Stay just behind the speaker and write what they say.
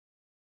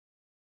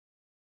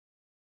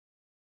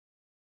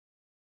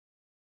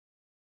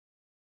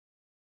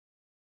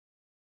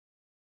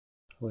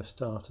we'll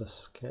start a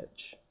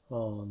sketch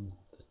on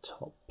the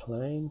top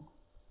plane,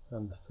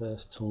 and the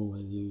first tool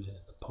we'll use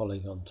is the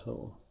polygon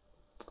tool.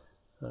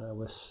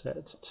 We're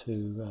set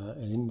to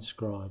an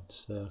inscribed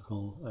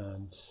circle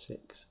and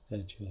 6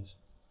 edges.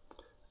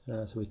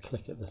 So we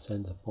click at the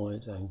center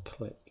point and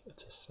click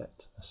to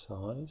set the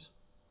size.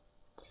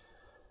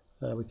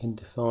 We can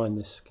define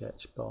this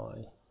sketch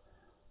by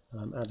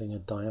adding a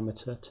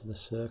diameter to the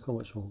circle,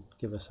 which will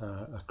give us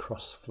our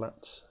cross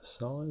flats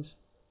size,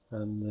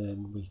 and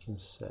then we can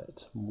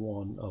set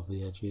one of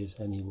the edges,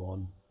 any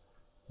one,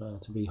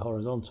 to be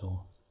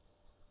horizontal.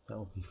 That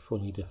will be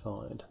fully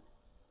defined.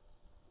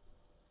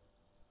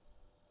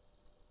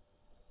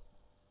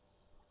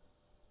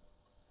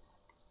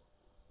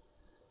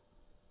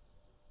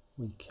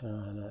 We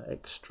can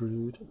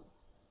extrude,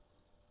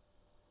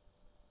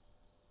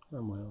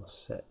 and we'll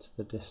set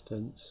the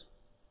distance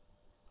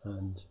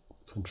and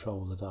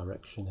control the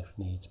direction if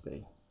needs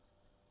be.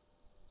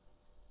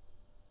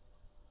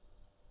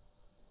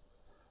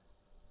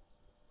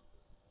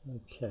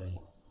 Okay,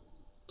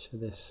 to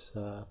this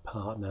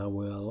part now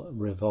we'll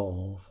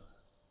revolve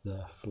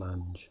the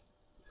flange.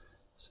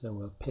 So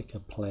we'll pick a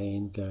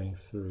plane going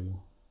through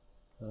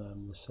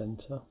the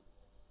center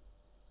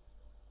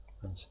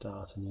and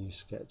start a new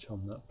sketch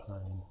on that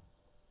plane.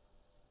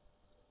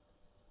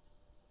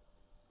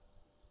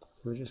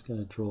 So we're just going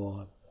to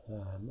draw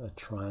a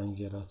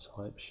triangular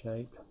type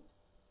shape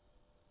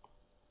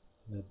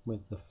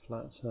with the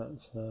flats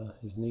that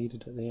is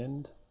needed at the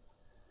end,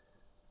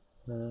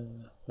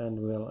 and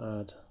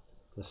we'll add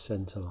the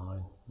center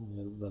line,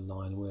 the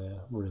line we're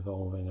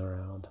revolving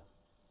around,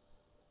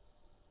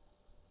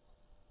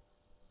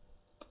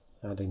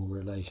 adding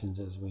relations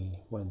as we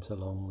went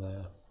along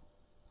there.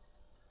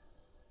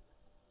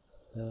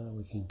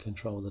 We can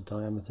control the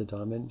diameter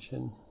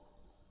dimension,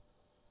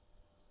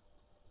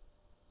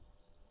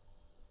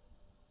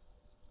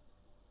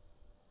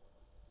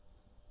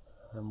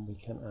 and we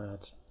can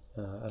add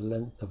a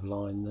length of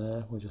line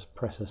there. We'll just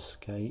press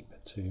escape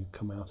to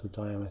come out of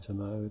diameter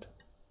mode.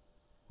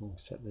 We'll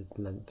set the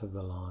length of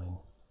the line,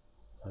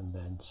 and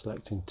then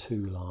selecting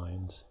 2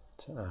 lines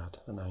to add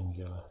an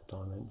angular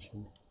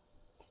dimension,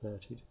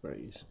 30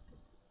 degrees.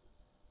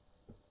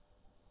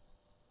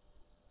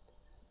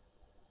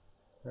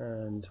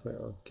 And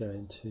we'll go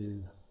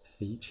into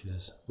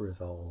features,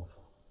 revolve,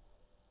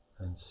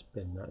 and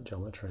spin that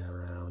geometry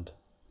around,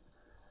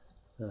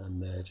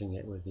 merging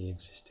it with the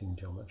existing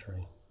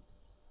geometry.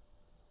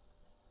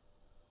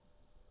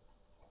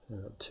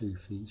 We've got 2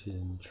 features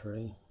in the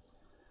tree,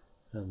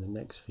 and the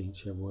next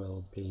feature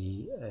will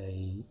be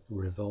a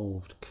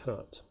revolved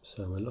cut.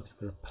 So we're looking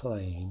for a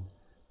plane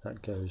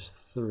that goes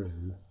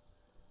through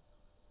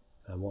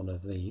one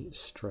of the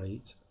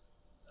straight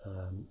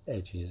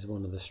edges,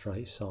 one of the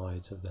straight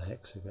sides of the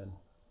hexagon.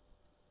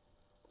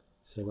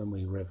 So when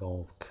we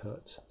revolve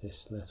cut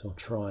this little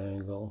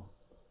triangle,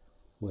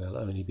 we'll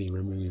only be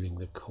removing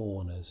the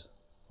corners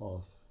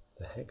of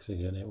the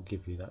hexagon. It will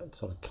give you that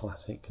sort of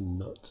classic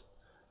nut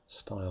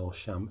style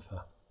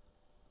chamfer.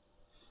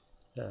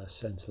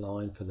 Center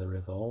line for the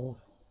revolve,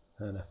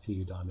 and a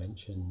few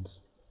dimensions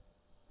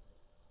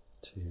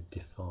to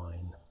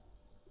define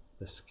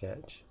the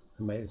sketch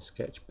and make the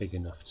sketch big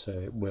enough so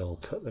it will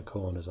cut the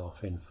corners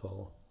off in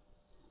full.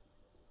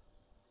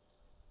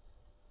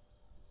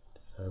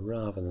 So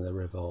rather than the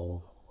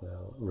revolve,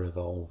 we'll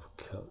revolve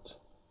cut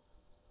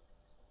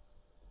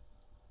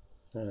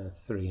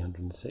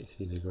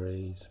 360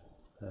 degrees,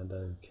 and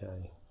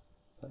OK.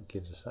 That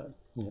gives us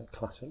that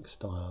classic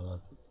style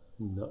of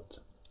nut.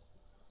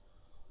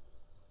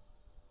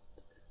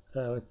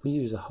 If we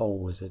use a hole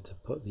wizard to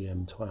put the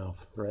M12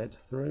 thread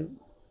through,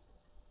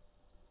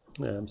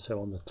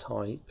 so on the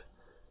type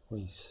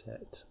we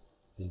set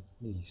the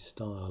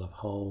style of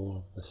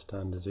hole, the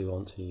standards we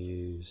want to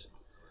use,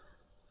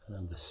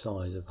 and the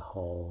size of the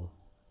hole,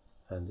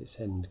 and its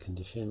end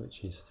condition,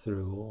 which is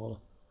through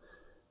all.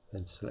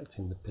 Then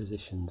selecting the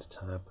positions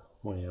tab,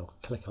 we'll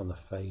click on the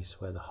face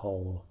where the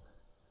hole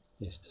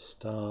is to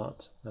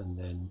start, and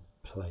then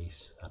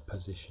place a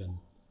position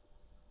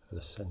for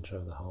the center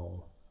of the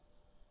hole.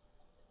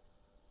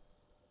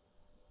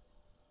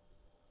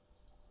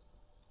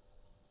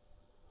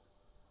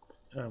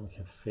 And we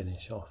can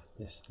finish off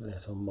this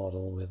little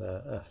model with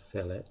a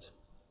fillet.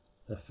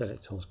 The fillet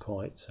tool is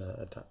quite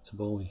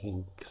adaptable. We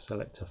can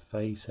select a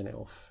face and it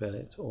will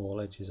fillet all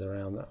edges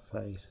around that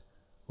face,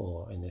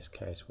 or in this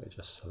case we'll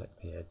just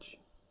select the edge.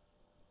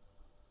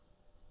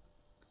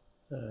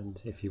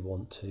 And if you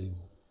want to,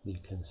 you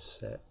can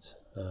set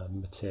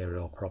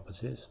material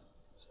properties.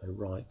 So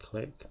right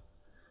click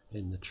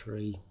in the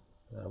tree,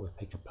 we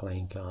pick a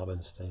plain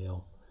carbon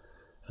steel,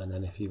 and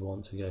then if you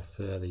want to go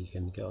further you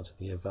can go to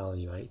the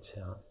evaluate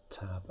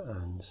tab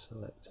and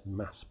select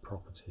mass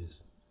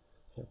properties.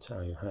 It'll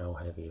tell you how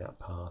heavy that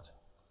part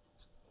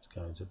is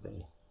going to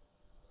be.